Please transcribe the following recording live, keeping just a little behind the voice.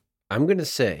I'm going to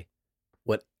say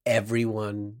what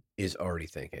everyone is already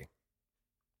thinking.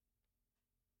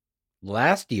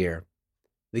 Last year,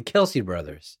 the Kelsey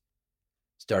brothers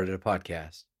started a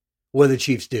podcast. What do the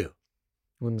Chiefs do?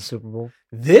 Win the Super Bowl.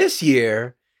 This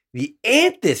year, the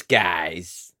Anthus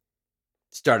guys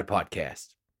start a podcast.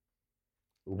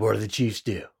 What do the Chiefs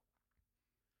do?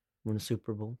 Win the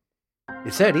Super Bowl.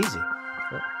 It's that easy.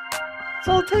 Yep. That's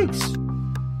all it takes.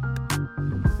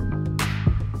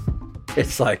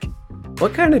 It's like,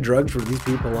 what kind of drugs were these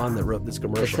people on that wrote this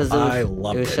commercial? I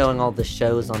loved it. It was showing all the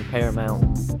shows on Paramount.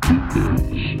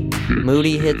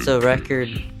 Moody hits a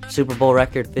Super Bowl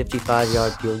record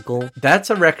 55-yard field goal.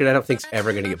 That's a record I don't think's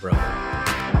ever going to get broken.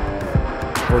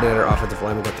 Coordinator offensive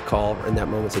lineman got the call in that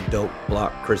moment, said, don't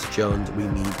block Chris Jones. We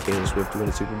need Taylor Swift to win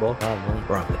a Super Bowl.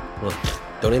 Probably. Well,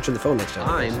 don't answer the phone next time.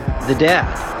 I'm the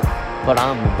dad. But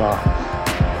I'm the boss.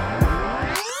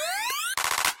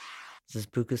 This is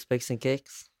Pooka's Picks and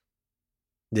Kicks.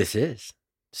 This is.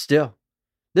 Still.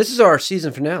 This is our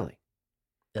season finale.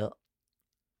 Yep.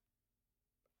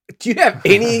 Do you have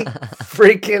any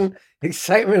freaking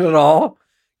excitement at all?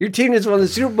 Your team just won the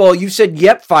Super Bowl. You said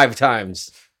yep 5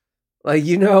 times. Like,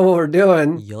 you know what we're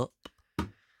doing. Yup. All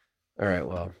right,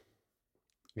 well,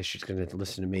 I guess she's going to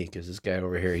listen to me because this guy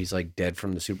over here, he's like dead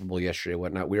from the Super Bowl yesterday and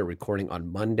whatnot. We were recording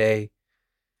on Monday.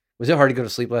 Was it hard to go to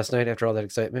sleep last night after all that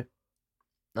excitement?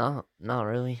 No, not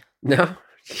really. No?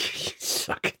 You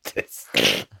suck at this.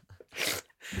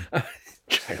 I'm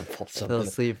trying to pull something. Fell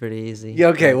asleep pretty easy. Yeah,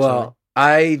 okay, well,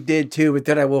 I did too, but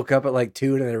then I woke up at like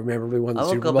 2 and I remember we won the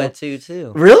Super Bowl. I woke up at 2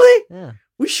 too. Really? Yeah.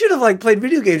 We should have like played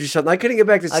video games or something. I couldn't get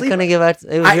back to sleep. I couldn't get back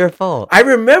to, it was your fault. I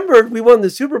remembered we won the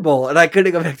Super Bowl and I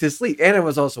couldn't go back to sleep. And I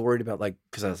was also worried about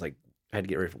because I was like, I had to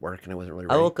get ready for work and I wasn't really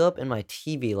ready. I woke up and my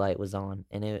TV light was on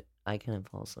and I couldn't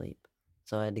fall asleep.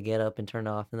 So I had to get up and turn it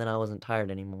off and then I wasn't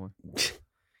tired anymore.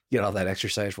 Get all that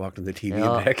exercise, walking the TV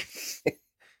and back.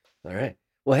 All right.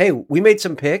 Well, hey, we made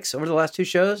some picks over the last 2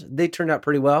 shows. They turned out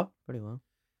pretty well.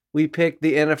 We picked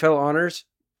the NFL honors.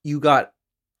 You got,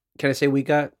 can I say we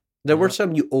got? There were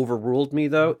some you overruled me,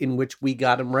 though, in which we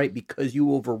got them right because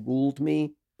you overruled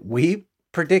me. We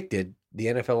predicted the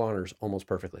NFL honors almost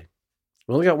perfectly.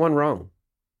 We only got one wrong.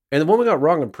 And the one we got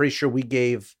wrong, I'm pretty sure we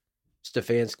gave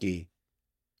Stefanski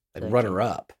a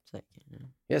runner-up.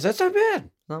 Yes, that's not bad.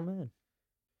 Not bad.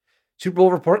 Super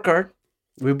Bowl report card.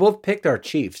 We both picked our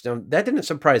Chiefs. Now, that didn't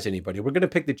surprise anybody. We're going to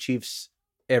pick the Chiefs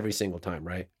every single time,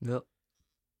 right? Yep.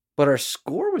 But our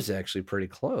score was actually pretty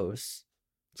close.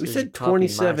 We said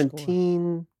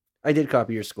 2017. I did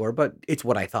copy your score, but it's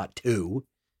what I thought too.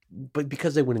 But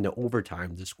because they went into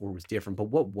overtime, the score was different. But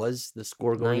what was the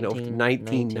score going over?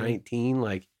 19-19.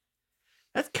 Like,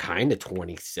 that's kind of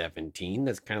 2017.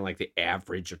 That's kind of like the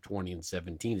average of 20 and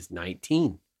 17 is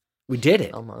 19. We did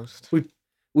it. Almost.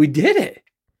 We did it.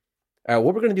 All right,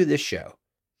 what we're going to do this show,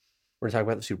 we're going to talk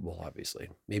about the Super Bowl, obviously.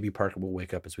 Maybe Parker will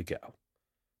wake up as we go.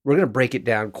 We're going to break it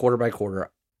down quarter by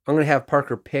quarter. I'm going to have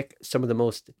Parker pick some of the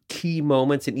most key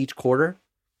moments in each quarter.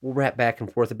 We'll rap back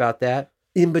and forth about that.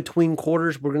 In between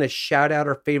quarters, we're going to shout out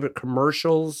our favorite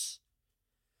commercials.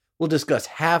 We'll discuss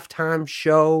halftime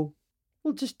show.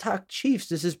 We'll just talk Chiefs.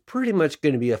 This is pretty much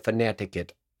going to be a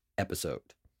Fanatic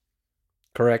episode.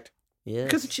 Correct? Yeah.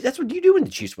 Because that's what you do when the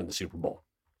Chiefs win the Super Bowl.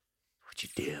 What you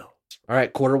do. All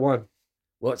right, quarter one.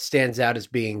 What stands out as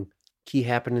being key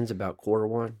happenings about quarter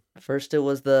one? First, it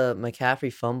was the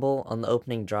McCaffrey fumble on the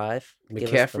opening drive.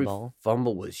 McCaffrey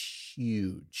fumble was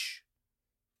huge.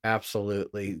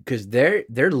 Absolutely. Because they're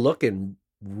looking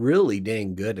really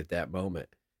dang good at that moment.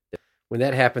 When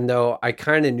that happened, though, I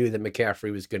kind of knew that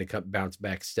McCaffrey was going to bounce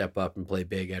back, step up, and play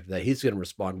big after that. He's going to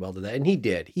respond well to that. And he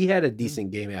did. He had a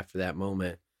decent game after that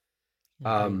moment.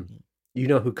 You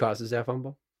know who causes that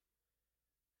fumble?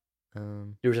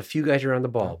 There was a few guys around the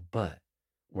ball, but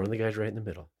one of the guys right in the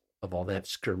middle of all that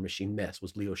skirmishing mess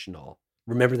was Leo Chenal.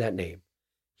 Remember that name.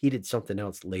 He did something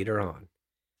else later on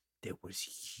that was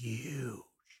huge.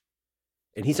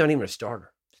 And he's not even a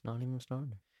starter. It's not even a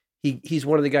starter. He's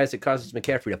one of the guys that causes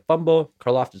McCaffrey to fumble.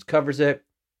 Karlaftis covers it.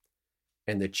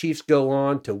 And the Chiefs go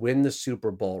on to win the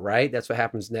Super Bowl, right? That's what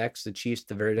happens next. The Chiefs,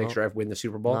 the very next drive, win the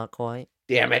Super Bowl. Not quite.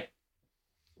 Damn it.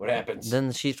 What happens? Then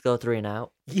the Chiefs go 3 and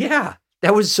out. Yeah.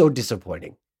 That was so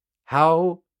disappointing.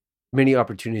 How many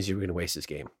opportunities are we going to waste this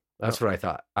game? That's what I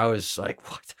thought. I was like,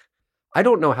 what? I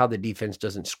don't know how the defense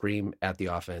doesn't scream at the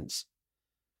offense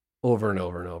over and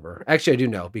over and over. Actually, I do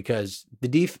know because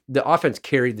the offense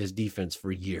carried this defense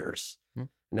for years.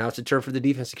 Now it's a turn for the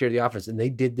defense to carry the offense, and they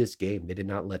did this game. They did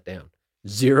not let down.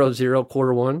 0-0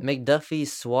 quarter one.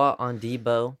 McDuffie's swat on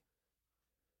Debo.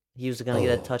 He was going to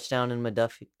get a touchdown, and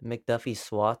McDuffie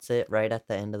swats it right at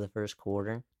the end of the first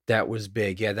quarter. That was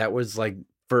big. Yeah, that was like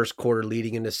first quarter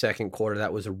leading into second quarter.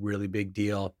 That was a really big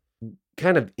deal.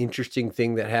 Kind of interesting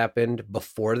thing that happened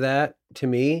before that to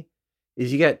me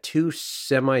is you got two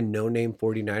semi no-name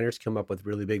 49ers come up with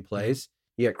really big plays.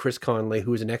 You got Chris Conley,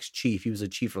 who was an ex-Chief. He was a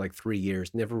Chief for like 3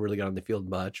 years. Never really got on the field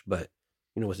much, but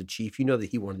was a Chief. You know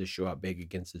that he wanted to show out big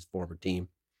against his former team.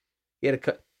 He had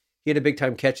a big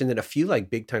time catch and then a few like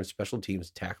big time special teams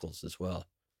tackles as well.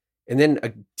 And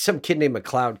then some kid named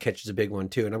McLeod catches a big one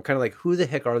too. And I'm kind of like, who the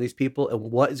heck are these people? And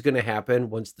what is going to happen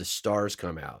once the stars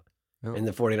come out in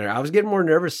the 49ers? I was getting more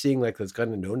nervous seeing like those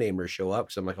kind of no-namers show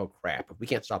up. So I'm like, oh crap, if we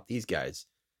can't stop these guys,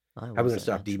 how are we going to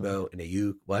stop Debo and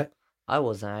Ayuk? What? I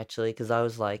wasn't actually, because I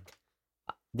was like,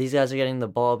 these guys are getting the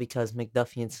ball because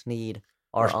McDuffie and Snead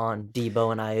are on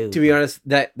Debo and Ayuk. To be honest,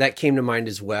 that came to mind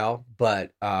as well.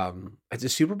 But the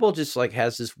Super Bowl just like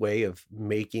has this way of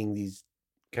making these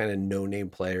kind of no-name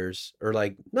players, or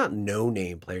like not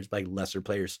no-name players, but like lesser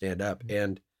players stand up.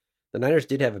 And the Niners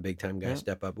did have a big-time guy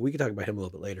step up, but we can talk about him a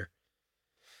little bit later.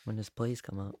 When his plays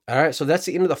come up. All right, so that's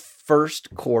the end of the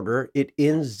first quarter. It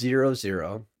ends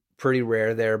 0-0. Pretty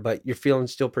rare there, but you're feeling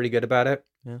still pretty good about it?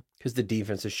 Yeah. Because the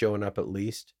defense is showing up at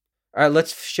least. All right,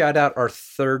 let's shout out our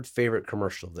third favorite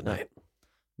commercial of the night.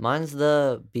 Mine's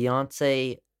the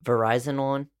Beyonce Verizon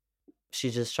one. She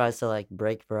just tries to like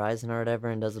break Verizon or whatever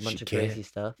and does a bunch of crazy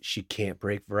stuff. She can't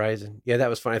break Verizon. Yeah, that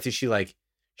was fun. I think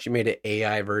she made an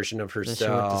AI version of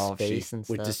herself. She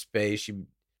went to space. She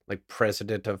like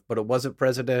president of, but it wasn't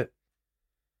president.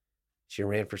 She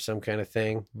ran for some kind of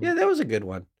thing. Mm-hmm. Yeah, that was a good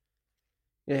one.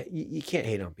 Yeah, you can't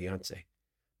hate on Beyonce.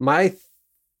 My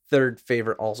third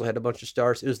favorite also had a bunch of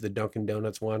stars. It was the Dunkin'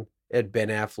 Donuts one. It had Ben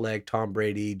Affleck, Tom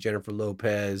Brady, Jennifer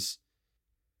Lopez,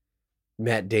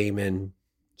 Matt Damon,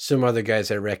 some other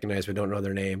guys I recognize but don't know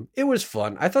their name. It was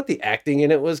fun. I thought the acting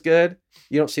in it was good.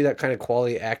 You don't see that kind of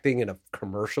quality acting in a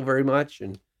commercial very much,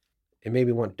 and it made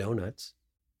me want donuts.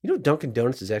 Dunkin'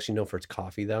 Donuts is actually known for its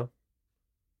coffee, though.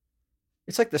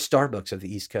 It's like the Starbucks of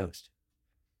the East Coast.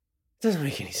 It doesn't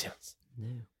make any sense.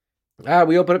 No.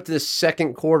 We open up to the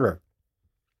second quarter.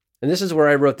 And this is where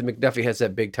I wrote that McDuffie has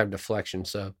that big time deflection.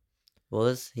 So,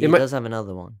 well, he does have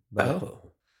another one.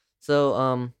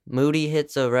 So, Moody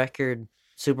hits a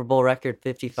Super Bowl record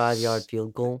 55-yard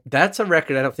field goal. That's a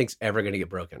record I don't think's ever going to get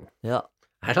broken. Yeah,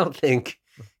 I don't think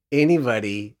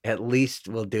anybody at least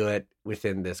will do it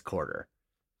within this quarter.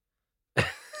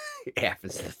 It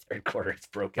happens in the third quarter. It's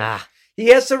broken. He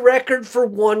has a record for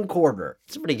one quarter.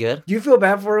 It's pretty good. Do you feel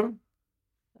bad for him?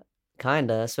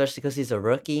 Kinda, especially because he's a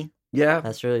rookie. Yeah.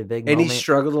 That's really big And he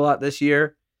struggled a lot this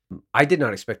year. I did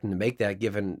not expect him to make that,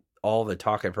 given all the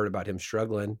talk I've heard about him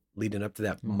struggling leading up to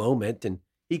that moment. And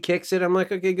he kicks it. I'm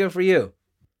like, okay, good for you.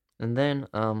 And then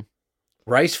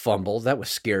Rice fumbled. That was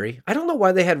scary. I don't know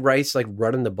why they had Rice like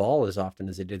running the ball as often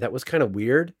as they did. That was kind of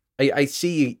weird. I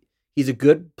see he's a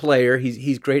good player.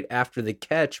 He's great after the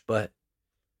catch, but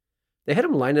they had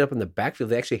him lined up in the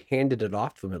backfield. They actually handed it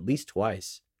off to him at least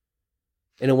twice.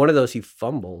 And in one of those, he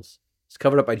fumbles. It's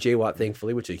covered up by J. Watt,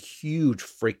 thankfully, which is a huge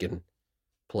freaking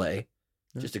play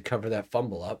just to cover that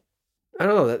fumble up. I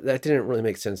don't know. That didn't really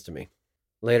make sense to me.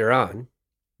 Later on,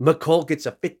 McColl gets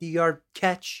a 50-yard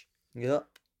catch. Yep.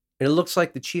 And it looks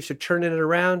like the Chiefs are turning it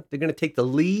around. They're going to take the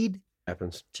lead.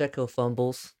 Happens. Checo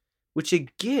fumbles. Which,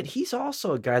 again, he's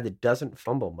also a guy that doesn't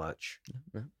fumble much.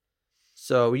 Mm-hmm.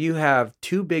 So you have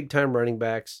two big-time running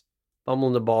backs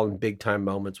fumbling the ball in big-time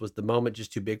moments. Was the moment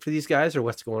just too big for these guys, or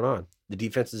what's going on? The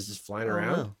defense is just flying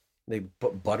around? Know. They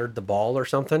buttered the ball or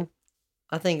something?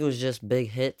 I think it was just big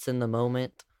hits in the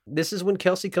moment. This is when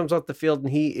Kelsey comes off the field,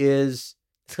 and he is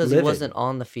It's because he wasn't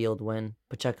on the field when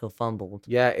Pacheco fumbled.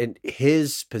 Yeah, and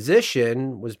his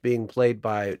position was being played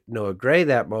by Noah Gray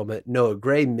that moment. Noah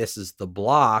Gray misses the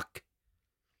block,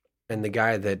 and the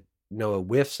guy that Noah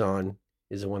whiffs on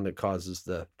is the one that causes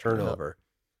the turnover.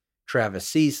 Travis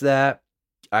sees that.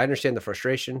 I understand the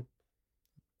frustration.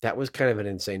 That was kind of an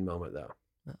insane moment, though.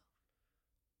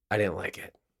 I didn't like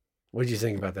it. What did you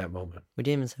think about that moment? We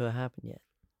didn't even say what happened yet.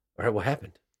 All right, what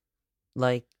happened?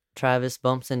 Like, Travis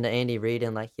bumps into Andy Reid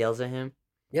and, like, yells at him.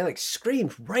 Yeah, like,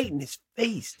 screamed right in his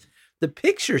face. The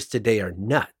pictures today are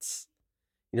nuts.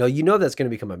 You know that's going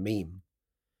to become a meme.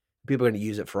 People are going to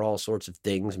use it for all sorts of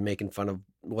things, making fun of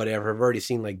whatever. I've already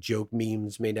seen, like, joke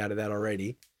memes made out of that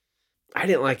already. I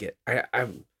didn't like it.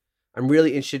 I'm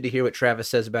really interested to hear what Travis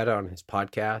says about it on his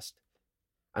podcast.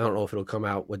 I don't know if it'll come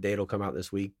out, what day it'll come out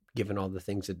this week, given all the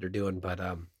things that they're doing. But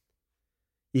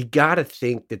you got to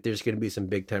think that there's going to be some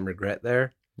big-time regret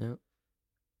there. Yeah.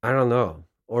 I don't know.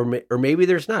 Or maybe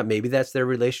there's not. Maybe that's their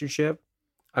relationship.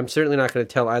 I'm certainly not going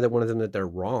to tell either one of them that they're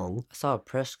wrong. I saw a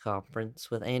press conference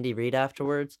with Andy Reid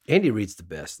afterwards. Andy Reid's the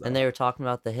best, though. And they were talking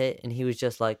about the hit, and he was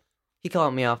just like, he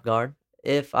caught me off guard.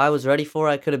 If I was ready for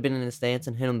it, I could have been in the stance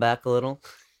and hit him back a little.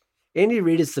 Andy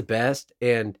Reid is the best,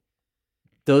 and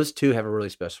those two have a really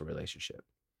special relationship.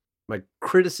 My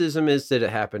criticism is that it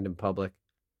happened in public,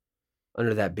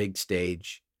 under that big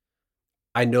stage.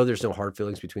 I know there's no hard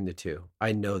feelings between the two.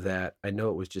 I know that. I know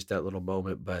it was just that little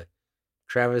moment, but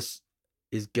Travis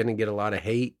is going to get a lot of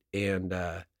hate, and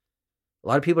a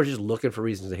lot of people are just looking for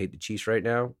reasons to hate the Chiefs right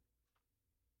now.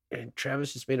 And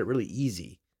Travis just made it really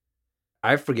easy.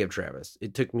 I forgive Travis.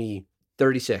 It took me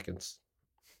 30 seconds.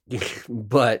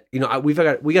 But, we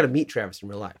got to meet Travis in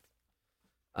real life.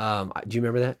 Do you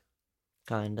remember that?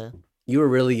 Kinda. You were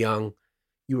really young.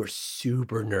 You were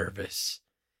super nervous.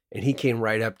 And he came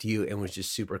right up to you and was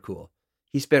just super cool.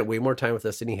 He spent way more time with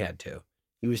us than he had to.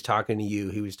 He was talking to you.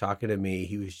 He was talking to me.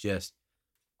 He was just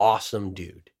awesome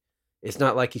dude. It's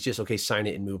not like he's just, okay, sign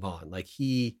it and move on. Like,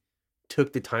 he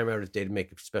took the time out of his day to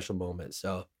make a special moment.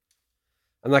 So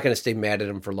I'm not going to stay mad at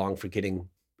him for long for getting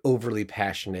overly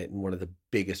passionate in one of the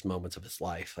biggest moments of his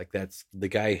life. Like, that's the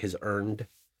guy has earned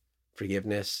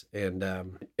forgiveness, and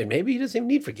maybe he doesn't even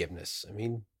need forgiveness. I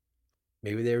mean,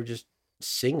 maybe they were just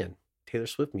singing Taylor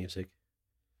Swift music.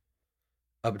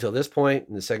 Up until this point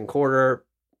in the second quarter,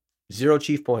 0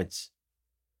 Chief points.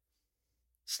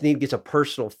 Snead gets a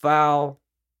personal foul,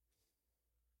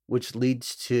 which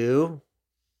leads to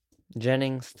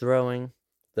Jennings throwing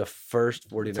the first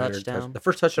 49er touchdown. The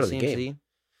first touchdown of the game.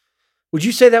 Would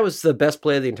you say that was the best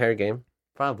play of the entire game?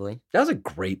 Probably. That was a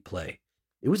great play.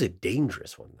 It was a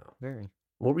dangerous one, though. Very.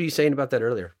 What were you saying about that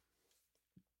earlier?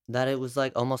 That it was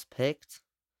like almost picked.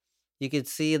 You could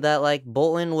see that like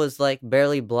Bolton was like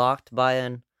barely blocked by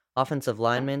an offensive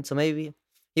lineman, so maybe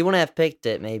he wouldn't have picked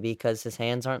it, maybe because his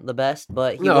hands aren't the best.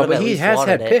 But he has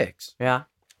had picks. Yeah,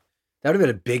 that would have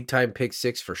been a big time pick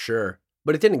six for sure.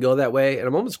 But it didn't go that way, and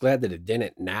I'm almost glad that it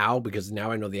didn't now, because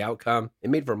now I know the outcome. It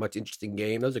made for a much interesting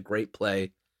game. That was a great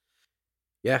play.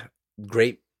 Yeah,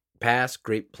 great pass,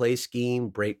 great play scheme,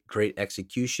 great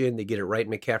execution. They get it right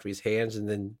in McCaffrey's hands, and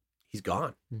then he's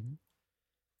gone. Mm-hmm.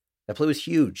 That play was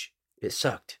huge. It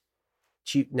sucked.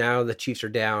 Now the Chiefs are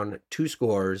down 2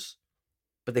 scores,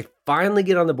 but they finally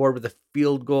get on the board with a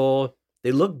field goal.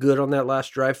 They look good on that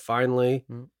last drive, finally.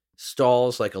 Mm-hmm.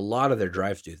 Stalls, like a lot of their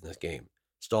drives do in this game.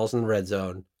 Stalls in the red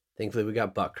zone. Thankfully, we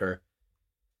got Butker.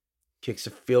 Kicks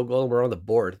a field goal, and we're on the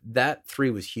board. That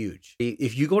 3 was huge.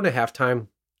 If you go into halftime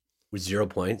with 0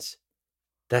 points,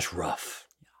 that's rough.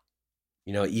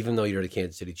 Yeah. Even though you're the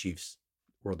Kansas City Chiefs,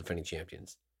 world defending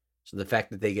champions. So the fact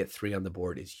that they get 3 on the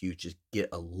board is huge. Just get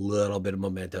a little bit of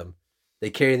momentum. They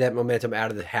carry that momentum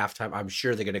out of the halftime. I'm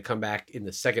sure they're going to come back in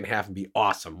the second half and be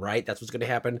awesome, right? That's what's going to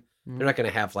happen. Mm-hmm. They're not going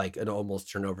to have like an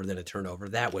almost turnover, then a turnover.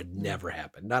 That would never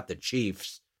happen. Not the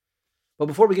Chiefs. But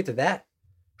before we get to that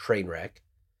train wreck,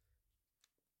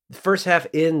 the first half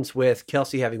ends with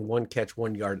Kelsey having 1 catch,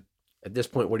 1 yard. At this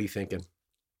point, what are you thinking?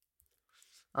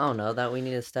 I don't know. That we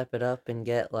need to step it up and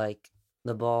get like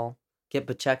the ball. Get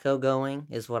Pacheco going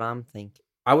is what I'm thinking.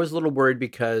 I was a little worried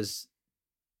because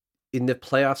in the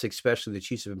playoffs, especially, the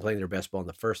Chiefs have been playing their best ball in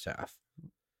the first half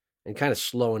and kind of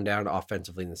slowing down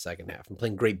offensively in the second half and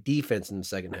playing great defense in the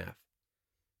second half.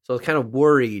 So I was kind of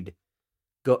worried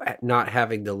not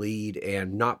having the lead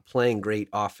and not playing great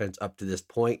offense up to this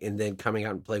point and then coming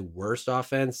out and play worse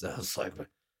offense. I was like,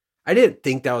 I didn't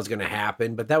think that was going to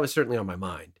happen, but that was certainly on my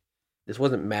mind. This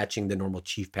wasn't matching the normal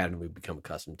Chief pattern we've become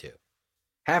accustomed to.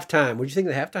 Halftime. What did you think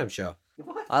of the halftime show?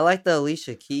 What? I like the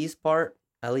Alicia Keys part,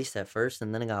 at least at first,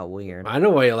 and then it got weird. I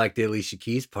know why you like the Alicia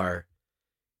Keys part.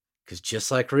 Because just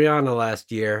like Rihanna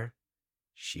last year,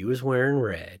 she was wearing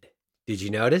red. Did you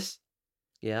notice?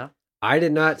 Yeah. I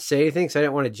did not say anything because I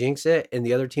didn't want to jinx it, and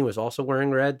the other team was also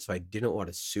wearing red, so I didn't want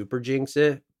to super jinx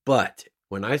it. But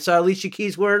when I saw Alicia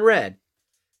Keys wearing red,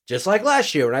 just like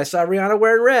last year when I saw Rihanna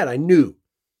wearing red, I knew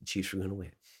the Chiefs were going to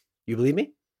win. You believe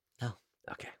me? No.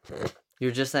 Okay. You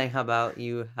were just saying how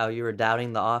you were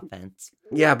doubting the offense.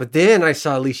 Yeah, but then I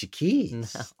saw Alicia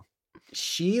Keys. No.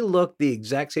 She looked the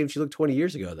exact same she looked 20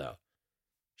 years ago, though.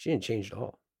 She didn't change at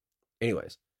all.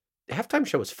 Anyways, the halftime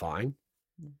show was fine.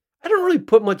 I don't really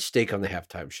put much stake on the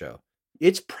halftime show.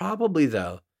 It's probably,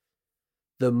 though,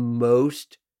 the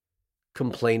most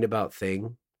complained about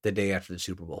thing the day after the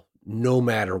Super Bowl, no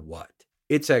matter what.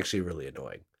 It's actually really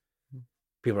annoying.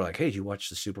 People are like, hey, did you watch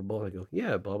the Super Bowl? I go,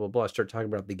 yeah, blah, blah, blah. I start talking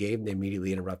about the game. They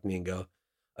immediately interrupt me and go,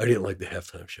 I didn't like the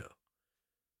halftime show.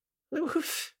 Like,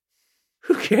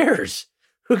 who cares?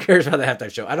 Who cares about the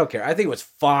halftime show? I don't care. I think it was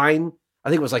fine. I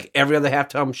think it was like every other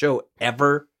halftime show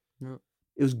ever.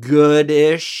 It was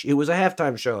good-ish. It was a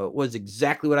halftime show. It was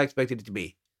exactly what I expected it to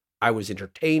be. I was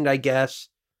entertained, I guess.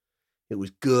 It was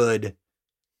good.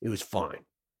 It was fine.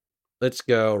 Let's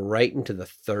go right into the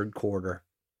third quarter.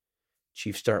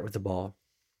 Chiefs start with the ball.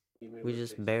 We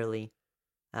just barely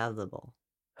have the ball.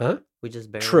 Huh? We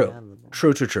just barely True. have the ball.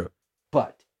 True.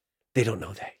 But they don't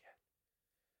know that yet.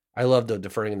 I love the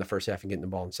deferring in the first half and getting the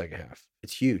ball in the second half.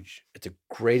 It's huge. It's a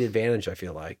great advantage, I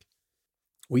feel like.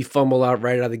 We fumble out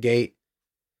right out of the gate.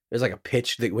 There's like a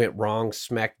pitch that went wrong,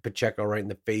 smacked Pacheco right in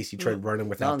the face. He tried running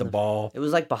without the ball. It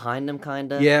was like behind him,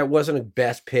 kind of. Yeah, it wasn't a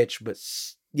best pitch, but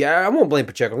yeah, I won't blame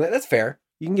Pacheco on that. That's fair.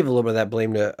 You can give a little bit of that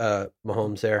blame to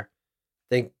Mahomes there.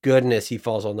 Thank goodness he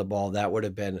falls on the ball. That would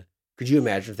have been, could you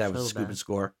imagine if that was a scoop and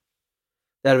score?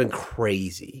 That would have been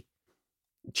crazy.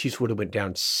 Chiefs would have went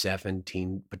down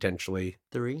 17, potentially.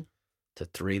 3? To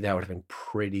 3. That would have been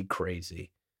pretty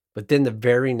crazy. But then the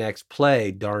very next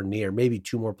play, darn near, maybe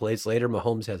 2 more plays later,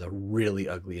 Mahomes has a really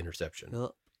ugly interception. Yep.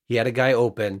 He had a guy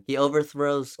open. He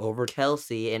overthrows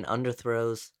Kelsey and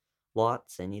underthrows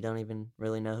Watson. You don't even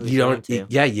really know who he's going to.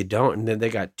 Yeah, you don't. And then they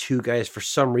got 2 guys. For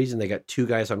some reason, they got 2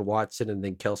 guys on Watson, and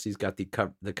then Kelsey's got the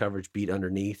coverage beat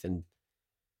underneath and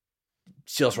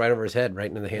seals right over his head, right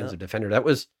into the hands of the defender. That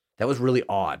was really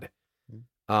odd. It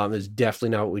was definitely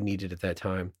not what we needed at that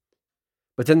time.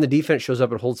 But then the defense shows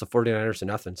up and holds the 49ers to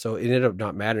nothing. So it ended up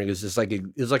not mattering. It was just like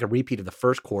a repeat of the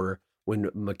first quarter when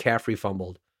McCaffrey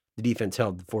fumbled. The defense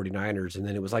held the 49ers, and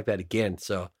then it was like that again.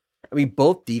 So, I mean,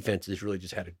 both defenses really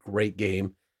just had a great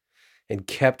game and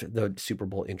kept the Super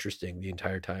Bowl interesting the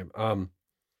entire time.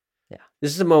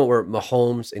 This is a moment where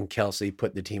Mahomes and Kelsey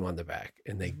put the team on the back,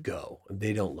 and they go, and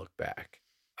they don't look back.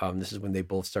 This is when they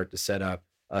both start to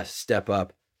step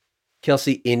up.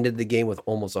 Kelsey ended the game with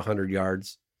almost 100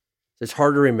 yards. It's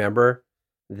hard to remember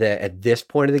that at this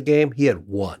point of the game, he had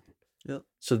 1. Yep.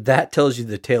 So that tells you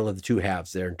the tale of the 2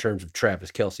 halves there in terms of Travis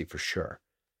Kelsey for sure.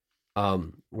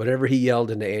 Whatever he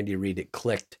yelled into Andy Reid, it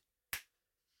clicked,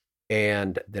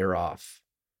 and they're off.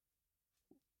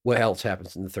 What else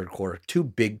happens in the third quarter? 2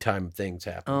 big-time things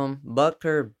happen.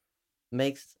 Butker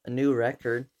makes a new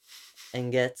record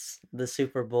and gets the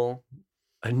Super Bowl.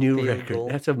 A new record. Goal.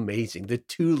 That's amazing. The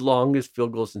 2 longest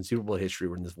field goals in Super Bowl history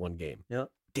were in this one game. Yep.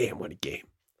 Damn, what a game.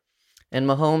 And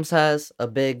Mahomes has a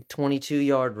big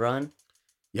 22-yard run.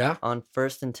 Yeah. On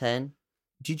 1st and 10.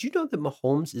 Did you know that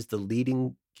Mahomes is the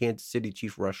leading Kansas City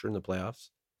Chief rusher in the playoffs?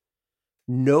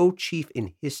 No Chief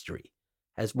in history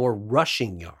has more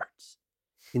rushing yards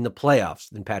in the playoffs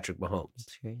than Patrick Mahomes.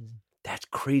 That's crazy. That's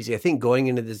crazy. I think going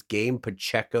into this game,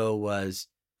 Pacheco was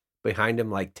behind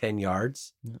him like 10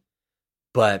 yards. Yep.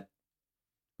 But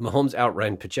Mahomes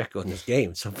outran Pacheco in this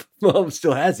game, so Mahomes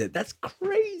still has it. That's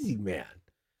crazy, man.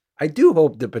 I do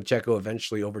hope that Pacheco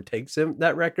eventually overtakes him,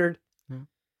 that record,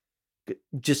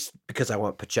 just because I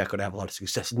want Pacheco to have a lot of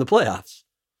success in the playoffs.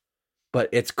 But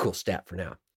it's a cool stat for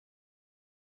now.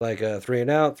 Like a 3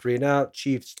 and out,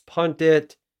 Chiefs punt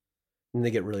it, and they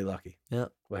get really lucky.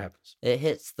 Yep. What happens? It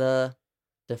hits the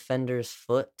defender's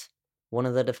foot. One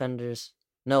of the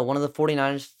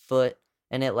 49ers' foot,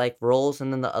 and it like rolls,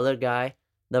 and then the other guy,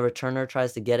 the returner,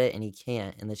 tries to get it, and he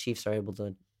can't, and the Chiefs are able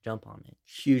to jump on it.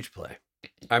 Huge play.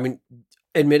 I mean,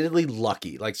 admittedly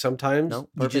lucky. Like sometimes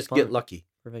you just get lucky.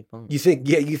 Perfect punt. You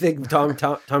think Tommy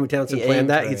Townsend planned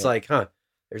that? He's like,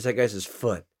 there's that guy's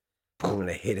foot. Boom, and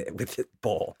I hit it with the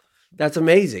ball. That's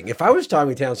amazing. If I was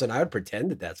Tommy Townsend, I would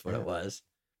pretend that that's what it was.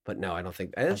 But no, I don't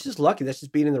think that's just lucky. That's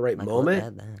just being in the right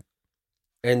moment.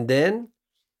 And then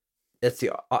that's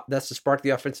the spark the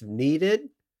offensive needed.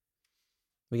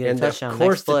 We get a touchdown. Of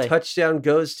course, the touchdown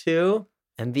goes to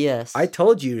MVS. I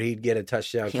told you he'd get a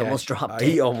touchdown. He almost dropped it.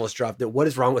 He almost dropped it. What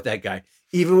is wrong with that guy?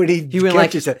 Even when he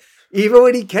catches it,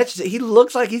 he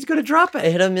looks like he's going to drop it.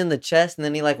 It hit him in the chest, and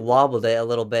then he like wobbled it a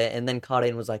little bit, and then caught it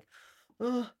and was like,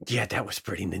 oh. Yeah, that was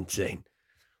pretty insane.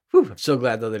 Whew, I'm so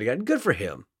glad, though, that he got good for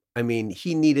him. I mean,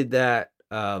 he needed that.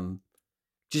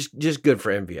 Just good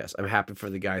for MVS. I'm happy for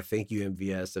the guy. Thank you,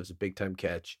 MVS. That was a big-time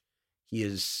catch.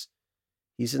 He's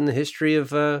in the history of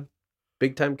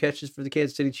big-time catches for the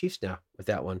Kansas City Chiefs now with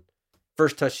that one.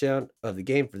 First touchdown of the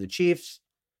game for the Chiefs.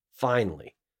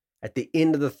 Finally. At the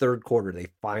end of the third quarter, they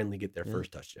finally get their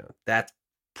first touchdown. That's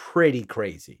pretty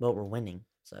crazy. But we're winning,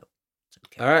 so it's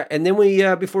okay. All right, and then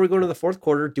before we go into the fourth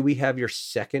quarter, do we have your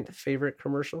second favorite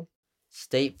commercial?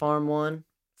 State Farm one.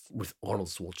 With Arnold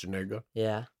Schwarzenegger?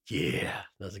 Yeah. Yeah,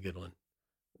 that's a good one.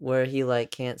 Where he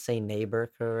like can't say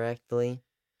neighbor correctly.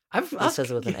 He says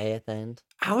it with an A at the end.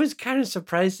 I was kind of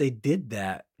surprised they did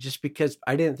that, just because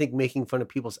I didn't think making fun of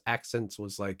people's accents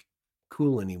was like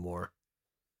cool anymore.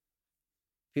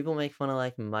 People make fun of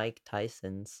like Mike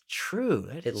Tyson's. True.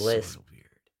 That is sort of weird.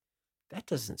 That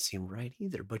doesn't seem right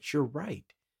either, but you're right.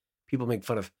 People make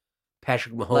fun of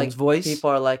Patrick Mahomes' Like, voice. people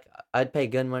are like, I'd pay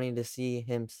good money to see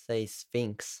him say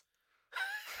Sphinx.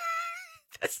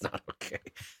 That's not okay.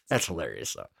 That's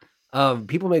hilarious, though.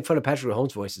 People make fun of Patrick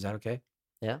Mahomes' voice. Is that okay?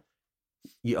 Yeah.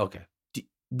 Okay.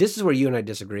 This is where you and I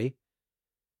disagree.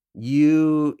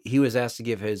 He was asked to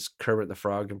give his Kermit the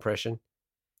Frog impression.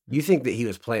 You think that he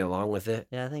was playing along with it?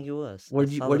 Yeah, I think he was. What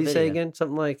did he say again?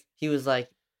 Something like, he was like,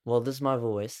 well, this is my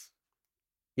voice.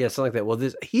 Yeah, something like that.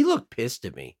 Well, he looked pissed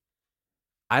at me.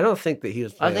 I don't think that he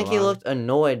was playing he looked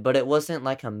annoyed, but it wasn't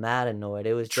like a mad annoyed.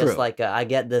 It was just like I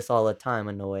get this all the time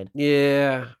annoyed.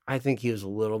 Yeah, I think he was a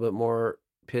little bit more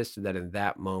pissed that in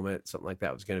that moment something like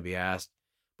that was going to be asked.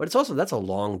 But it's also, that's a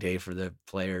long day for the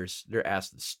players. They're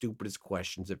asked the stupidest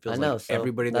questions. It feels like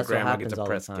everybody in the grandma gets a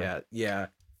press cat. Yeah.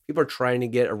 People are trying to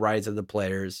get a rise of the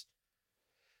players.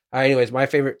 Anyways,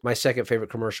 my second favorite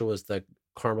commercial was the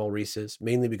caramel Reese's,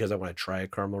 mainly because I want to try a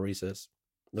caramel Reese's.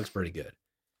 Looks pretty good.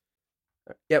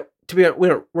 Yeah, to be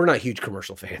honest, we're not huge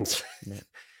commercial fans. No.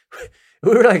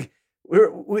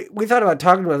 we thought about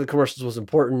talking about the commercials was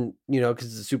important, because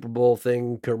it's a Super Bowl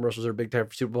thing. Commercials are a big time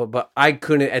for Super Bowl, but I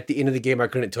couldn't, at the end of the game, I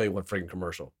couldn't tell you one freaking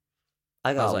commercial.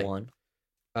 I got one.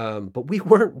 But we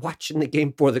weren't watching the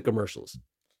game for the commercials.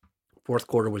 Fourth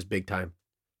quarter was big time.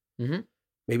 Mm-hmm.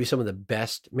 Maybe one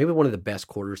of the best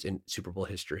quarters in Super Bowl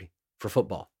history for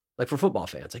football. Like for football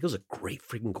fans. Like it was a great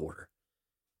freaking quarter.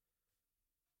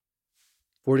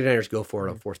 49ers go for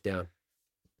it on fourth down.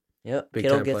 Yep.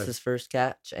 Kittle gets his first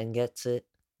catch and gets it.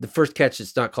 The first catch,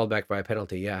 it's not called back by a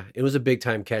penalty. Yeah. It was a big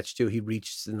time catch too. He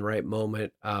reaches in the right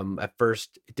moment. At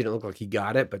first, it didn't look like he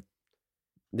got it, but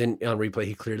then on replay,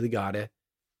 he clearly got it.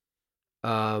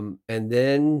 And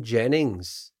then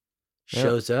Jennings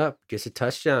shows up, gets a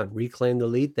touchdown, reclaim the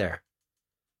lead there.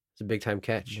 It's a big time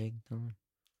catch. Big time.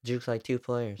 Jukes like two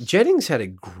players. Jennings had a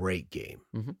great game.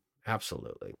 Mm-hmm.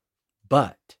 Absolutely.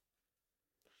 But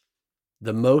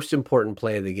the most important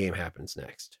play of the game happens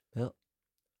next. Yep.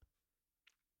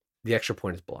 The extra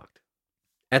point is blocked.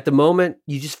 At the moment,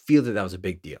 you just feel that was a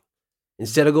big deal.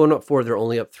 Instead of going up 4, they're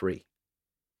only up 3.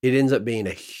 It ends up being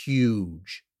a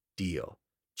huge deal.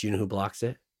 Do you know who blocks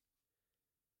it?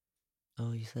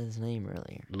 Oh, you said his name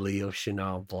earlier. Leo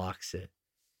Chenal blocks it.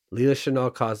 Leo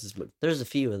Chenal causes... There's a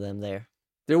few of them there.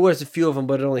 There was a few of them,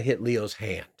 but it only hit Leo's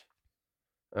hand.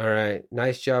 All right.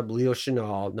 Nice job, Leo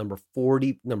Chenal, number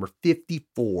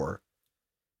 54,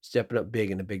 stepping up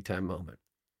big in a big-time moment.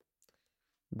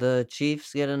 The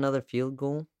Chiefs get another field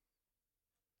goal.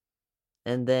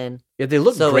 And then... Yeah, they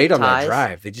looked great on that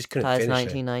drive. They just couldn't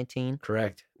finish 19-19.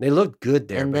 Correct. They looked good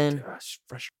there. And then...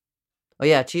 fresh. Oh,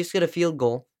 yeah. Chiefs get a field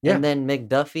goal. Yeah. And then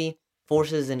McDuffie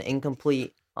forces an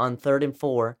incomplete on 3rd and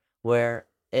 4, where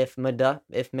if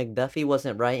McDuffie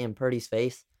wasn't right in Purdy's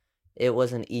face, it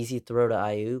was an easy throw to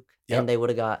Ayuk, and they would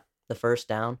have got the first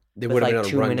down. They would have been able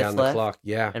to run down the clock.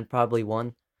 Yeah. And probably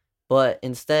won. But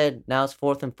instead, now it's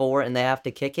 4th and 4, and they have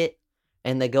to kick it,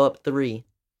 and they go up 3.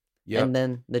 Yep. And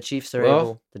then the Chiefs are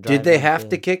able to drive. Did they have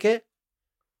to kick it?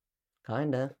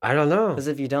 Kinda. I don't know. Because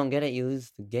if you don't get it, you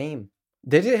lose the game.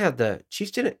 They didn't have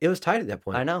Chiefs didn't. It was tied at that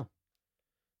point. I know.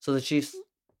 So the Chiefs,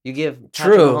 you give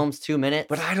Patrick Mahomes 2 minutes.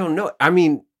 But I don't know. I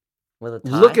mean, with a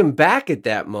tie? Looking back at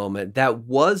that moment, that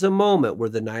was a moment where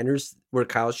where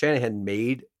Kyle Shanahan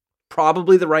made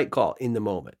probably the right call in the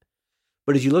moment.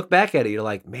 But as you look back at it, you're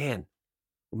like, man,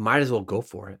 we might as well go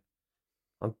for it.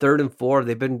 On 3rd and 4,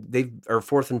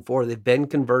 4th and 4, they've been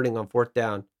converting on 4th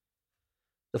down.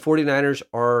 The 49ers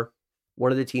are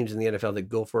one of the teams in the NFL that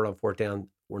go for it on 4th down,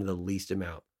 one of the least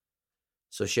amount.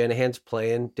 So Shanahan's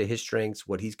playing to his strengths,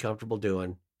 what he's comfortable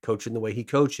doing, coaching the way he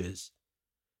coaches.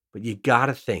 But you got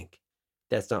to think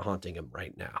that's not haunting him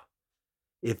right now.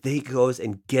 If he goes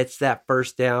and gets that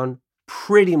first down,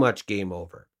 pretty much game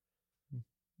over.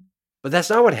 But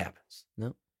that's not what happens.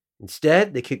 No.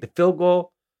 Instead, they kick the field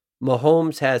goal.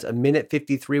 Mahomes has a minute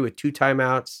 53 with 2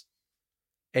 timeouts,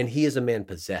 and he is a man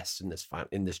possessed in this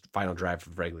final drive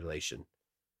of regulation.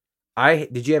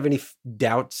 Did you have any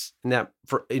doubts in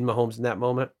Mahomes in that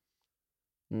moment?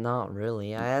 Not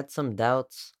really. I had some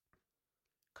doubts,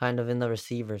 kind of in the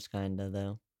receivers,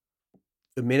 though.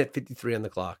 A minute 53 on the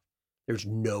clock. There's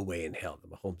no way in hell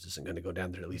that Mahomes isn't going to go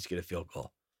down there to at least get a field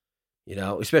goal.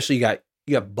 Especially you got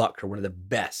Butker, one of the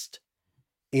best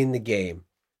in the game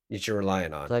that you're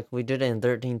relying on. It's like we did it in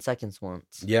 13 seconds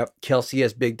once. Yep. Kelsey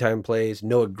has big time plays.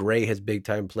 Noah Gray has big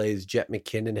time plays. Jet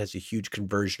McKinnon has a huge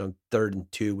conversion on 3rd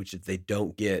and 2, which if they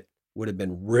don't get, would have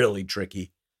been really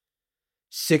tricky.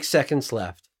 6 seconds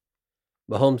left.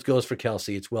 Mahomes goes for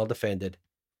Kelsey. It's well defended.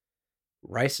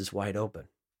 Rice is wide open.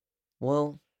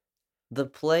 Well, the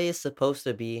play is supposed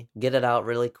to be get it out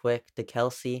really quick to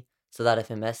Kelsey so that if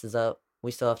it messes up,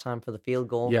 we still have time for the field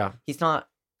goal. Yeah. He's not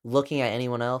looking at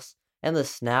anyone else. And the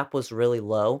snap was really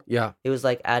low. Yeah. It was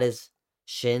like at his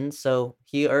shins. So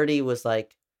he already was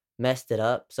like messed it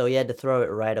up. So he had to throw it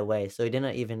right away. So he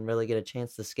didn't even really get a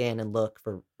chance to scan and look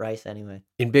for Rice anyway.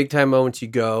 In big time moments, you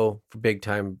go for big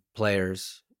time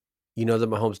players. You know that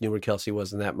Mahomes knew where Kelsey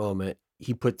was in that moment.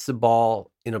 He puts the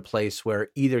ball in a place where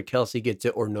either Kelsey gets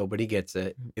it or nobody gets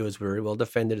it. It was very well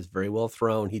defended. It's very well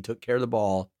thrown. He took care of the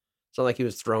ball. It's not like he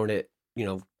was throwing it,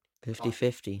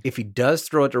 50-50. If he does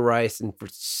throw it to Rice and for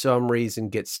some reason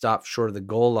gets stopped short of the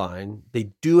goal line,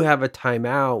 they do have a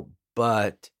timeout,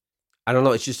 but I don't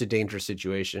know. It's just a dangerous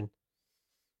situation.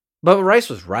 But Rice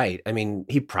was right. I mean,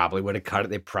 he probably would have cut it.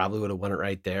 They probably would have won it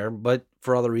right there. But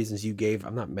for all the reasons you gave,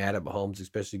 I'm not mad at Mahomes,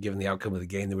 especially given the outcome of the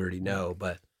game that we already know.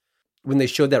 But when they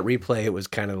showed that replay, it was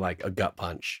kind of like a gut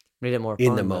punch. Made it more fun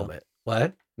in the moment.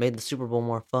 What? Made the Super Bowl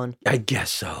more fun. I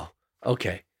guess so.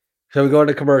 Okay. So we go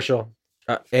into commercial,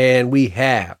 and we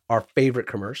have our favorite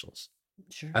commercials.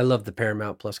 Sure. I love the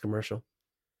Paramount Plus commercial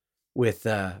with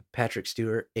Patrick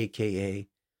Stewart, a.k.a.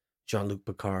 Jean-Luc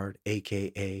Picard,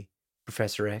 a.k.a.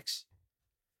 Professor X.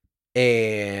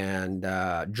 And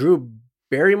Drew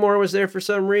Barrymore was there for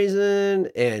some reason,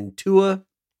 and Tua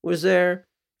was there.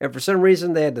 And for some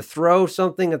reason, they had to throw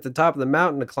something at the top of the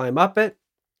mountain to climb up it.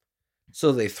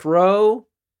 So they throw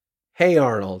Hey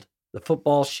Arnold, the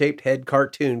football-shaped head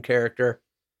cartoon character.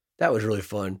 That was really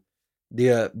fun.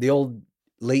 The old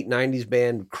late 90s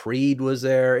band Creed was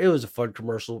there. It was a fun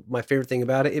commercial. My favorite thing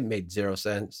about it, it made 0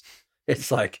 sense.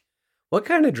 It's like, what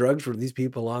kind of drugs were these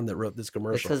people on that wrote this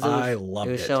commercial? I loved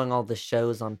it. It was showing all the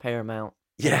shows on Paramount.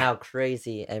 Yeah. And how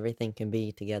crazy everything can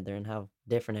be together and how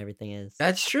different everything is.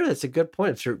 That's true. That's a good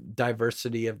point. It's a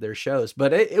diversity of their shows.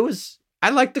 But it was,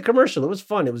 I liked the commercial. It was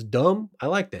fun. It was dumb. I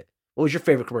liked it. What was your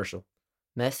favorite commercial?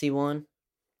 Messi one.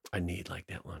 I need like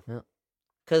that one. Yeah.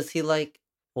 Because he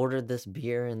ordered this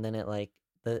beer and then it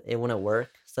wouldn't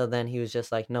work. So then he was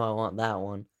just like, no, I want that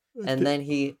one. And then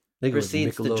he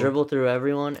proceeds to dribble through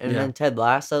everyone. And then Ted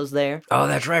Lasso's there. Oh,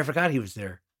 that's right. I forgot he was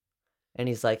there. And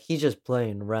he's like, he's just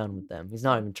playing around with them. He's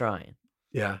not even trying.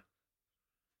 Yeah.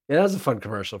 Yeah, that was a fun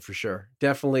commercial for sure.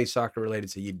 Definitely soccer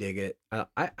related, so you dig it.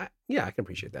 I can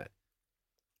appreciate that.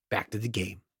 Back to the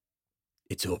game.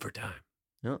 It's overtime.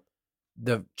 Yep.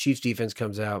 The Chiefs defense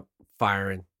comes out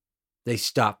firing. They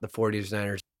stop the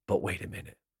 49ers. But wait a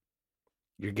minute.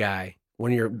 Your guy,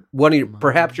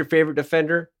 perhaps your favorite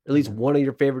defender, at least one of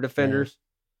your favorite defenders,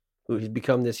 who he's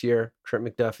become this year, Trent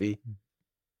McDuffie,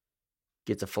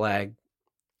 gets a flag.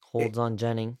 Holds on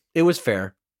Jennings. It was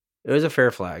fair. It was a fair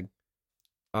flag.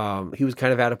 He was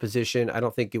kind of out of position. I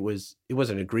don't think it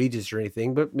wasn't egregious or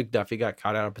anything, but McDuffie got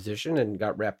caught out of position and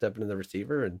got wrapped up into the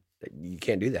receiver, and you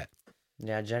can't do that.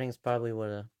 Yeah, Jennings probably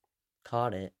would have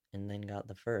caught it and then got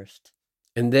the first.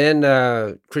 And then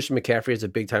Christian McCaffrey has a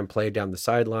big time play down the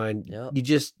sideline. Yep. You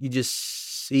just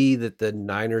see that the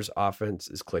Niners offense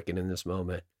is clicking in this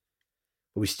moment.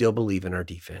 But we still believe in our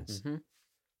defense. Mm-hmm.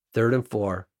 3rd and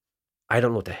 4. I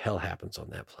don't know what the hell happens on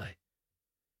that play.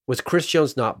 Was Chris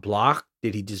Jones not blocked?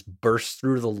 Did he just burst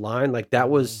through the line? Like that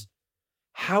was,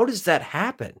 how does that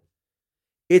happen?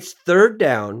 It's 3rd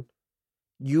down.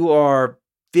 You are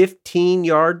 15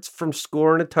 yards from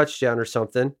scoring a touchdown or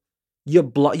something. You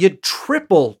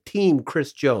triple team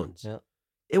Chris Jones. Yep.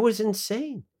 It was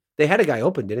insane. They had a guy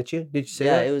open, didn't you? Did you say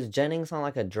that? Yeah, it was Jennings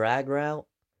on a drag route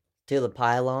to the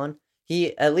pylon.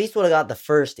 He at least would have got the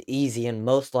first easy and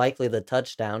most likely the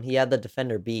touchdown. He had the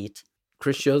defender beat.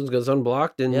 Chris Jones goes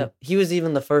unblocked. And yep. He was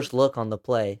even the first look on the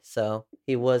play, so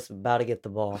he was about to get the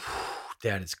ball.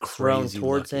 That is crazy. Thrown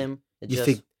towards him. It you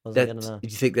think wasn't good enough. Do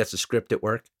you think that's a script at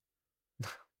work?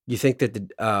 You think that the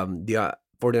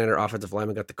 49er offensive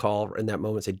lineman got the call in that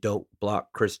moment, say, don't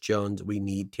block Chris Jones. We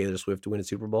need Taylor Swift to win a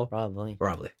Super Bowl? Probably.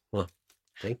 Well,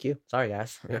 thank you. Sorry,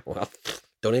 guys. Yeah, well,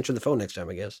 don't answer the phone next time,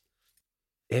 I guess.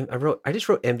 And I just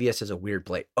wrote MVS as a weird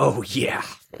play. Oh, yeah.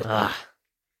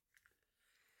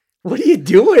 What are you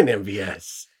doing,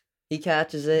 MVS? He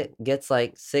catches it, gets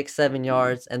 6-7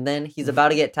 yards, and then he's about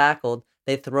to get tackled.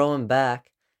 They throw him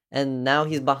back, and now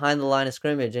he's behind the line of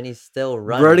scrimmage, and he's still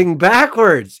running. Running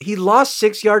backwards. He lost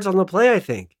 6 yards on the play, I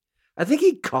think. I think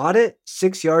he caught it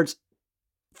 6 yards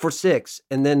for 6,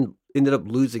 and then ended up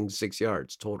losing 6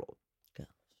 yards total.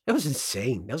 That was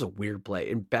insane. That was a weird play.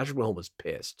 And Patrick Mahomes was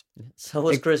pissed. So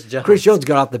was Chris Jones. Chris Jones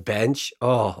got off the bench.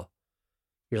 Oh,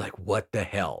 you're like, what the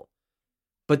hell?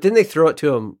 But then they throw it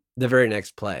to him the very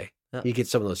next play. Yeah. He gets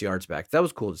some of those yards back. That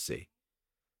was cool to see.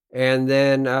 And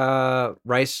then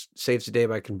Rice saves the day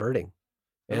by converting.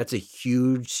 And that's a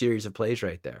huge series of plays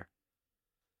right there.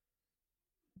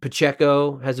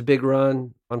 Pacheco has a big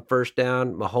run on first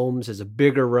down. Mahomes has a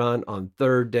bigger run on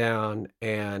third down.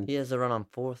 And he has a run on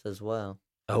fourth as well.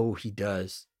 Oh, he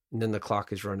does. And then the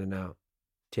clock is running out.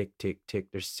 Tick, tick, tick.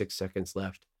 There's 6 seconds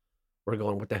left. We're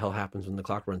going, what the hell happens when the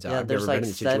clock runs out? Yeah, I've there's never like been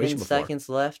in a situation 7 before. seconds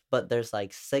left, but there's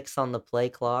like 6 on the play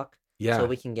clock. Yeah. So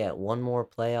we can get one more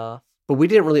playoff. But we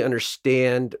didn't really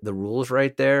understand the rules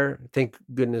right there. Thank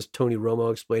goodness Tony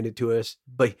Romo explained it to us.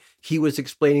 But he was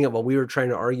explaining it while we were trying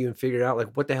to argue and figure out,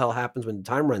 like, what the hell happens when the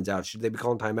time runs out? Should they be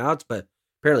calling timeouts? But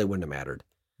apparently it wouldn't have mattered.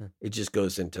 It just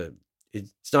goes into,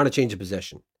 it's not a change of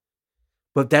possession.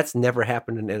 But that's never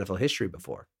happened in NFL history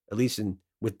before. At least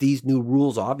with these new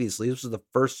rules, obviously. This was the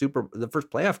first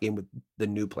playoff game with the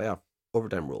new playoff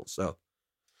overtime rules. So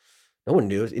no one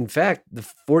knew. In fact, the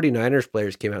 49ers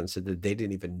players came out and said that they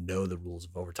didn't even know the rules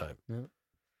of overtime. Yeah.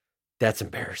 That's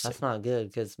embarrassing. That's not good,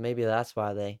 because maybe that's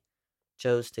why they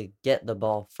chose to get the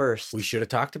ball first. We should have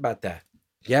talked about that.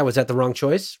 Yeah, was that the wrong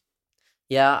choice?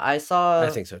 Yeah, I saw I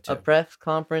think so too. A press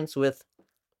conference with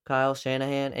Kyle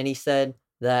Shanahan, and he said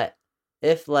that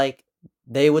if like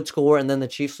they would score and then the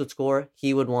Chiefs would score,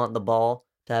 he would want the ball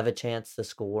to have a chance to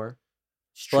score.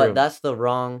 It's true. But that's the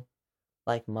wrong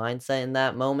like mindset in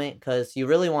that moment, because you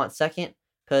really want second,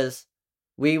 because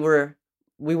we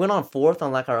went on fourth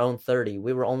on like our own 30.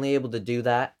 We were only able to do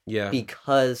that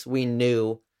because we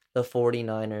knew the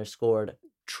 49ers scored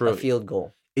a field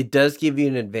goal. It does give you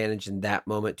an advantage in that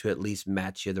moment to at least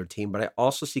match the other team. But I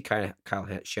also see Kyle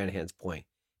Shanahan's point.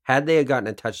 Had they gotten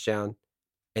a touchdown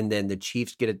and then the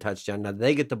Chiefs get a touchdown, now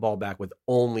they get the ball back with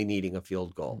only needing a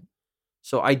field goal.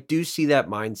 So I do see that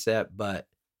mindset, but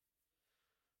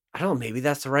I don't know, maybe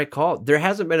that's the right call. There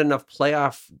hasn't been enough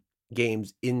playoff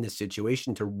games in this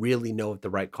situation to really know what the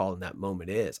right call in that moment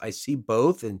is. I see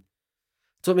both, and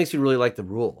that's what makes me really like the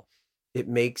rule. It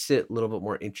makes it a little bit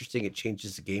more interesting. It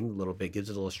changes the game a little bit, gives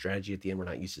it a little strategy at the end we're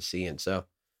not used to seeing. So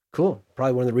cool.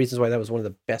 Probably one of the reasons why that was one of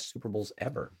the best Super Bowls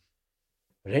ever.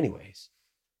 But anyways,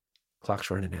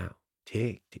 clock's running out.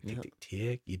 Tick, tick, tick, tick,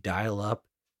 tick. You dial up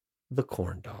the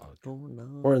corn dog.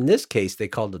 Or in this case, they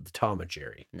called it the Tom and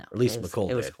Jerry. No, or at least McCall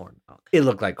did. It was corn dog. It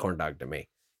looked like corn dog to me.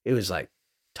 It was like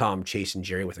Tom chasing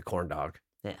Jerry with a corn dog.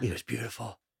 Yeah. It was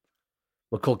beautiful.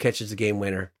 McCall catches the game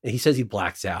winner, and he says he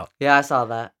blacks out. Yeah, I saw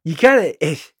that. You kind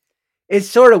of, it's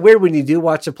sort of weird when you do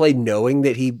watch the play knowing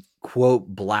that he, quote,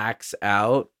 blacks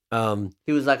out.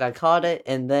 He was like, I caught it,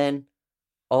 and then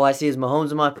all I see is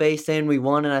Mahomes in my face saying we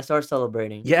won, and I start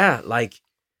celebrating. Yeah, like,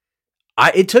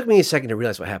 it took me a second to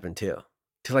realize what happened, too.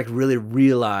 To, like, really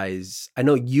realize. I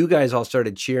know you guys all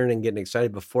started cheering and getting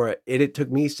excited before it. It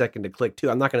took me a second to click, too.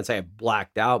 I'm not going to say I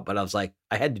blacked out, but I was like,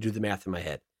 I had to do the math in my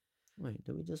head. Wait,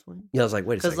 did we just win? Yeah, I was like,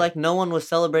 wait a second. Because, like, no one was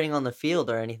celebrating on the field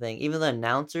or anything. Even the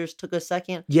announcers took a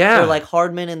second. Yeah. They were like,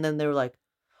 Hardman, and then they were like,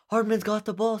 Hardman's got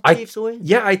the ball. Chiefs win.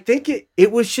 Yeah, I think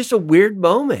it was just a weird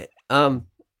moment.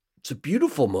 It's a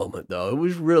beautiful moment, though. It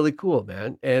was really cool,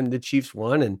 man. And the Chiefs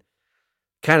won, and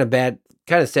kind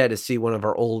of sad to see one of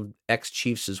our old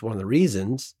ex-Chiefs is one of the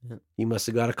reasons. Yeah. He must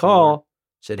have got a call.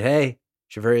 Said, hey,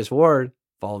 Charvarius Ward,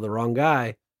 follow the wrong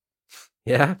guy.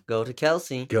 Yeah. Go to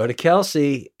Kelsey.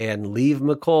 And leave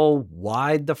McCall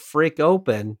wide the frick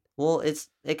open. Well,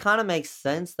 it kind of makes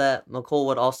sense that McCall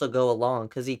would also go along,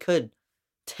 because he could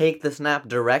take the snap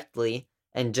directly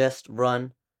and just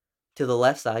run to the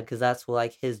left side, because that's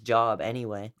like his job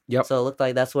anyway. Yep. So it looked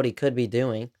like that's what he could be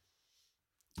doing.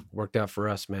 Worked out for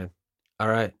us, man. All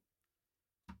right.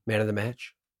 Man of the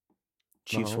match.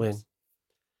 Chiefs win.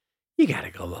 You got to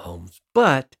go Mahomes.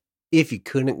 But if you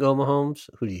couldn't go Mahomes,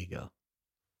 who do you go?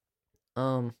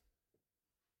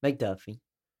 McDuffie.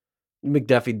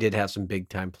 McDuffie did have some big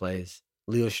time plays.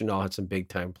 Leo Chenal had some big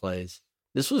time plays.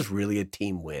 This was really a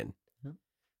team win. Yeah.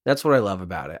 That's what I love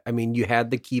about it. I mean, you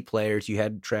had the key players. You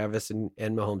had Travis and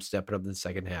Mahomes stepping up in the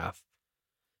second half.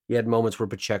 You had moments where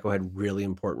Pacheco had really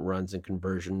important runs and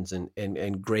conversions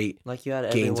and great like you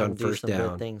had gains everyone on do first some down.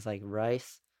 Good things like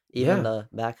Rice, even the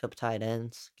backup tight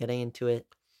ends getting into it.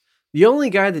 The only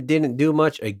guy that didn't do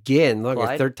much, again, like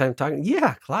Clyde? a third time talking,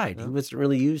 Clyde. Yeah. He wasn't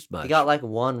really used much. He got like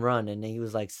one run and he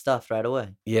was like stuffed right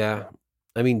away. Yeah.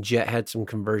 I mean, Jet had some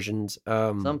conversions.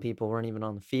 Some people weren't even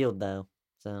on the field though.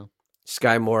 So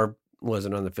Sky Moore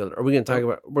wasn't on the field. Are we going to talk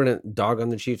about? We're going to dog on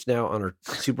the Chiefs now on our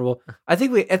Super Bowl. I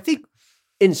think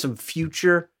in some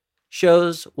future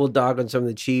shows we'll dog on some of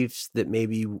the Chiefs that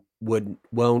maybe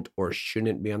won't or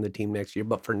shouldn't be on the team next year.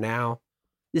 But for now,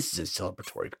 this is a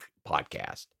celebratory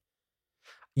podcast.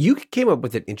 You came up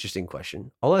with an interesting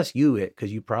question. I'll ask you it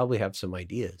because you probably have some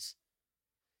ideas.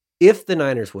 If the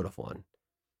Niners would have won,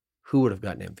 who would have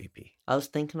gotten MVP? I was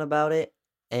thinking about it,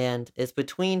 and it's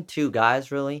between two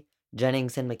guys, really,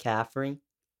 Jennings and McCaffrey.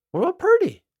 What about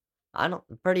Purdy?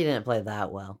 Purdy didn't play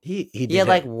that well. He He had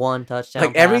like one touchdown.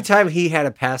 Like every time he had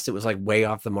a pass that was like way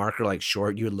off the marker, like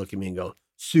short, you would look at me and go,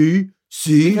 see?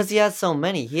 Because he had so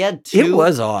many. He had 2. It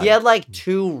was odd. He had like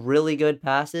 2 really good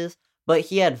passes, but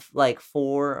he had like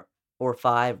 4 or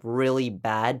 5 really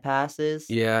bad passes.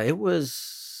 Yeah, it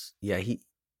was. Yeah, he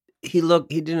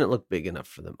didn't look big enough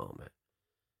for the moment.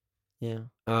 Yeah.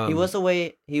 He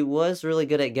was really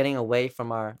good at getting away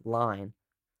from our line,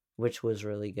 which was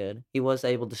really good. He was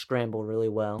able to scramble really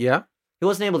well. Yeah. He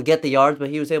wasn't able to get the yards, but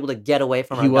he was able to get away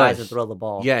from our guys and throw the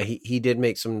ball. Yeah, he did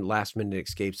make some last minute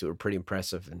escapes that were pretty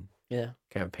impressive and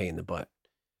kind of pain in the butt.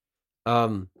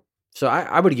 So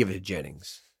I would give it to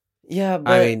Jennings. Yeah,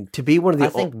 but I mean, to be one of the I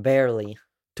think barely.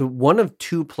 To one of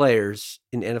 2 players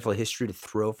in NFL history to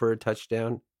throw for a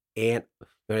touchdown, and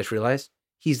I just realized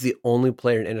he's the only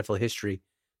player in NFL history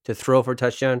to throw for a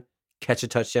touchdown, catch a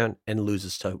touchdown, and lose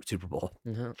his Super Bowl.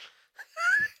 Mm-hmm.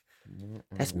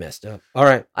 That's messed up. All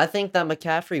right. I think that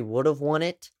McCaffrey would have won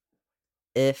it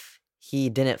if he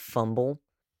didn't fumble.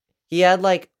 He had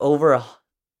like over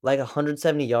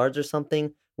 170 yards or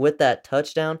something with that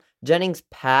touchdown. Jennings'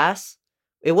 pass,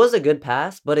 it was a good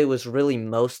pass, but it was really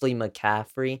mostly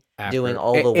McCaffrey doing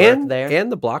all the work there.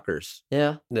 And the blockers.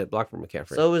 Yeah. That block for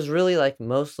McCaffrey. So it was really like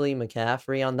mostly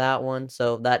McCaffrey on that one.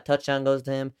 So that touchdown goes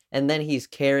to him. And then he's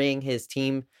carrying his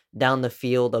team down the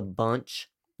field a bunch.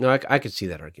 No, I could see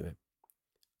that argument.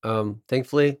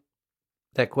 Thankfully,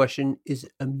 that question is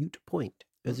a moot point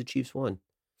as the Chiefs won.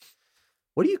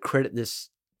 What do you credit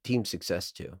this team's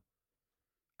success to?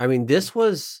 I mean, this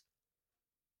was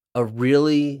a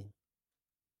really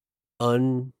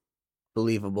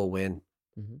unbelievable win.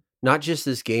 Mm-hmm. Not just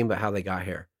this game, but how they got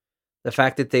here. The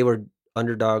fact that they were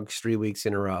underdogs 3 weeks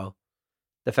in a row.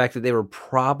 The fact that they were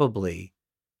probably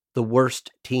the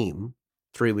worst team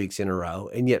 3 weeks in a row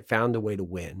and yet found a way to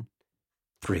win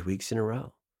 3 weeks in a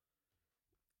row.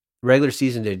 Regular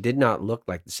season, they did not look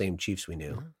like the same Chiefs we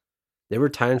knew. Mm-hmm. There were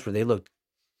times where they looked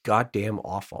goddamn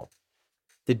awful.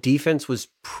 The defense was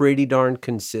pretty darn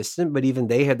consistent, but even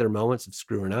they had their moments of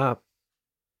screwing up.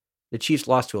 The Chiefs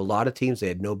lost to a lot of teams they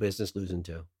had no business losing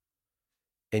to.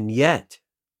 And yet,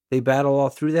 they battle all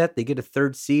through that. They get a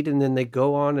 3rd seed, and then they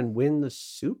go on and win the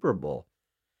Super Bowl.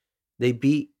 They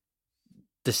beat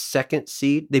the 2nd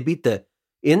seed. They beat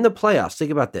in the playoffs, think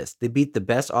about this. They beat the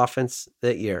best offense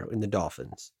that year in the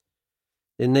Dolphins.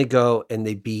 Then they go and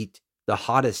they beat the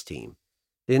hottest team.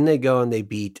 Then they go and they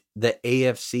beat the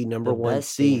AFC number 1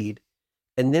 seed.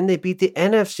 And then they beat the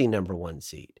NFC number 1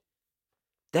 seed.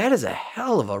 That is a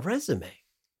hell of a resume.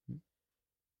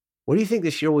 What do you think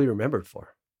this year will be remembered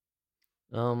for?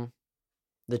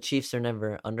 The Chiefs are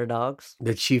never underdogs.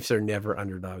 The Chiefs are never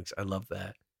underdogs. I love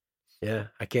that. Yeah,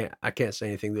 I can't say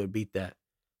anything that would beat that.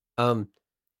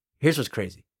 Here's what's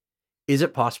crazy. Is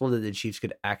it possible that the Chiefs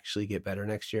could actually get better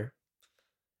next year?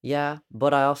 Yeah,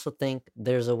 but I also think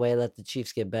there's a way that the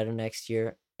Chiefs get better next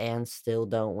year and still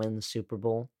don't win the Super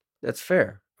Bowl. That's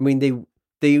fair. I mean,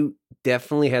 they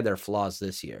definitely had their flaws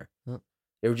this year.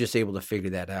 They were just able to figure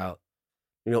that out.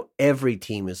 You know, every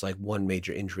team is like one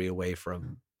major injury away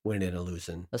from winning and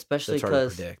losing. Especially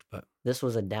because this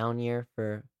was a down year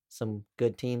for some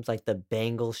good teams. Like the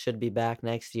Bengals should be back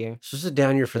next year. This is a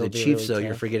down year for the Chiefs, though.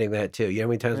 You're forgetting that, too. You know how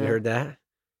many times we heard that?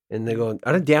 And they're going,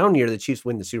 on a down year, the Chiefs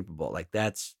win the Super Bowl. Like,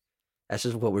 that's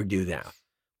just what we're due now.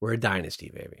 We're a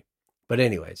dynasty, baby. But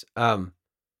anyways,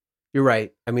 you're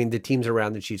right. I mean, the teams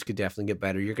around the Chiefs could definitely get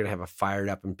better. You're going to have a fired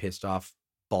up and pissed off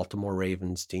Baltimore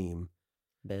Ravens team.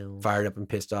 Bills. Fired up and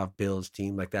pissed off Bills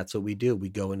team. Like, that's what we do. We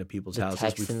go into people's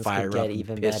houses. We fire up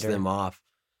and piss them off.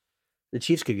 The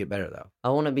Chiefs could get better, though. I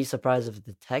wouldn't be surprised if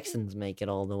the Texans make it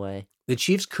all the way. The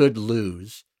Chiefs could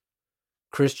lose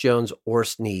Chris Jones or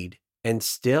Snead, and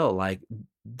still, like,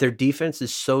 their defense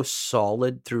is so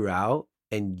solid throughout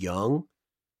and young.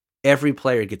 Every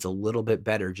player gets a little bit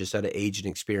better just out of age and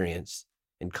experience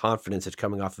and confidence that's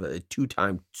coming off of a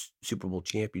 2-time Super Bowl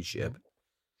championship.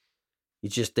 You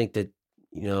just think that,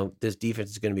 you know, this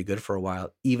defense is going to be good for a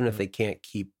while, even if they can't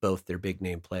keep both their big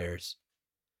name players.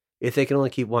 If they can only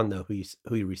keep one, though, who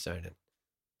you re-signing?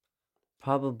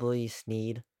 Probably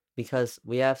Snead, because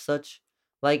we have such,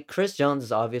 like, Chris Jones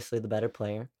is obviously the better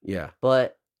player. Yeah.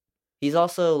 But he's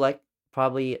also, like,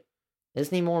 probably,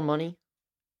 isn't he more money?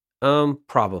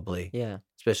 Probably. Yeah.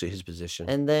 Especially his position.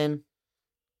 And then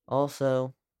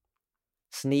also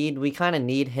Snead, we kind of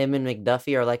need him and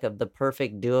McDuffie are like the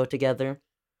perfect duo together.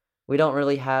 We don't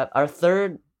really have our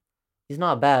third. He's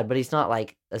not bad, but he's not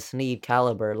like a Snead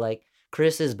caliber. Like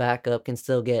Chris's backup can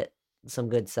still get some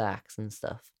good sacks and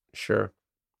stuff. Sure.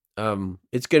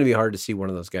 It's going to be hard to see one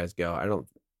of those guys go. I don't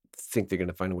think they're going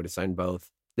to find a way to sign both.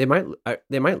 They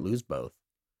might lose both.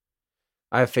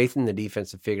 I have faith in the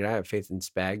defense to figure it out. I have faith in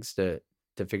Spags to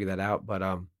figure that out. But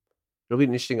it'll be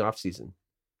an interesting offseason.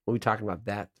 We'll be talking about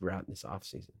that throughout this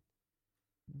offseason.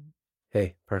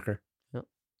 Hey, Parker. Yep.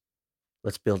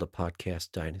 Let's build a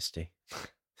podcast dynasty.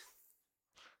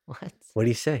 What? What do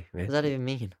you say, man? What does that even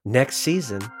mean? Next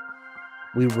season,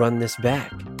 we run this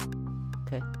back.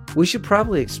 Okay. We should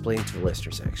probably explain to the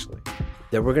listeners, actually,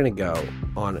 that we're going to go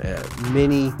on a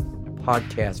mini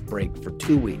podcast break for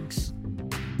 2 weeks,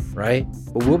 right?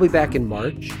 But we'll be back in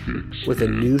March with a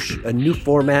new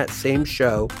format, same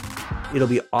show. It'll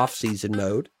be off-season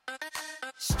mode,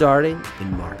 starting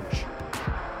in March.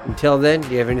 Until then, do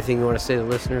you have anything you want to say to the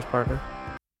listeners, Parker?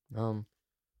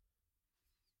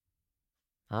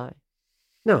 Hi.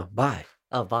 No, bye.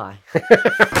 Oh, bye.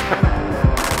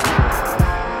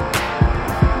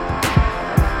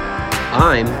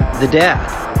 I'm the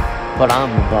dad. But I'm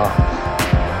the boss.